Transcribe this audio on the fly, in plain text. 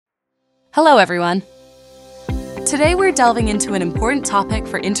Hello, everyone. Today we're delving into an important topic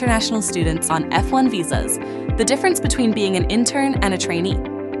for international students on F1 visas, the difference between being an intern and a trainee.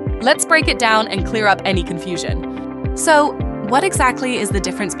 Let's break it down and clear up any confusion. So, what exactly is the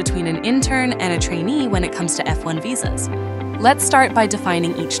difference between an intern and a trainee when it comes to F1 visas? Let's start by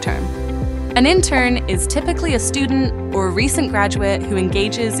defining each term. An intern is typically a student or a recent graduate who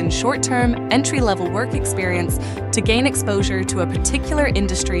engages in short-term, entry-level work experience to gain exposure to a particular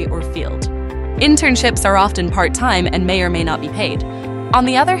industry or field. Internships are often part-time and may or may not be paid. On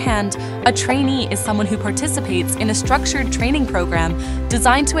the other hand, a trainee is someone who participates in a structured training program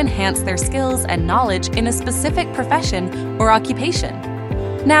designed to enhance their skills and knowledge in a specific profession or occupation.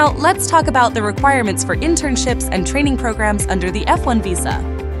 Now, let's talk about the requirements for internships and training programs under the F1 visa.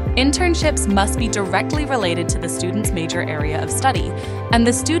 Internships must be directly related to the student's major area of study, and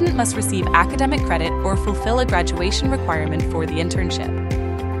the student must receive academic credit or fulfill a graduation requirement for the internship.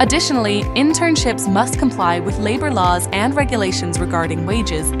 Additionally, internships must comply with labor laws and regulations regarding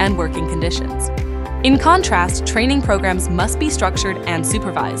wages and working conditions. In contrast, training programs must be structured and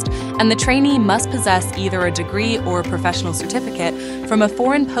supervised, and the trainee must possess either a degree or a professional certificate from a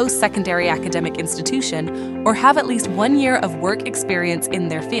foreign post-secondary academic institution or have at least 1 year of work experience in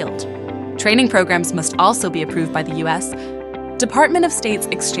their field. Training programs must also be approved by the U.S. Department of State's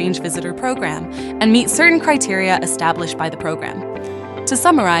Exchange Visitor Program and meet certain criteria established by the program. To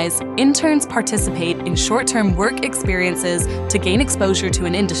summarize, interns participate in short-term work experiences to gain exposure to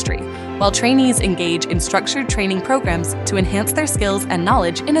an industry, while trainees engage in structured training programs to enhance their skills and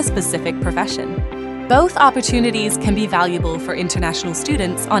knowledge in a specific profession. Both opportunities can be valuable for international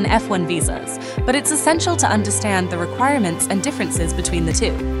students on F1 visas, but it's essential to understand the requirements and differences between the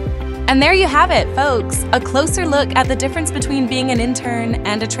two. And there you have it, folks, a closer look at the difference between being an intern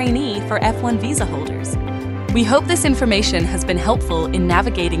and a trainee for F1 visa holders. We hope this information has been helpful in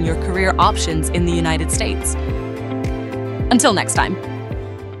navigating your career options in the United States. Until next time.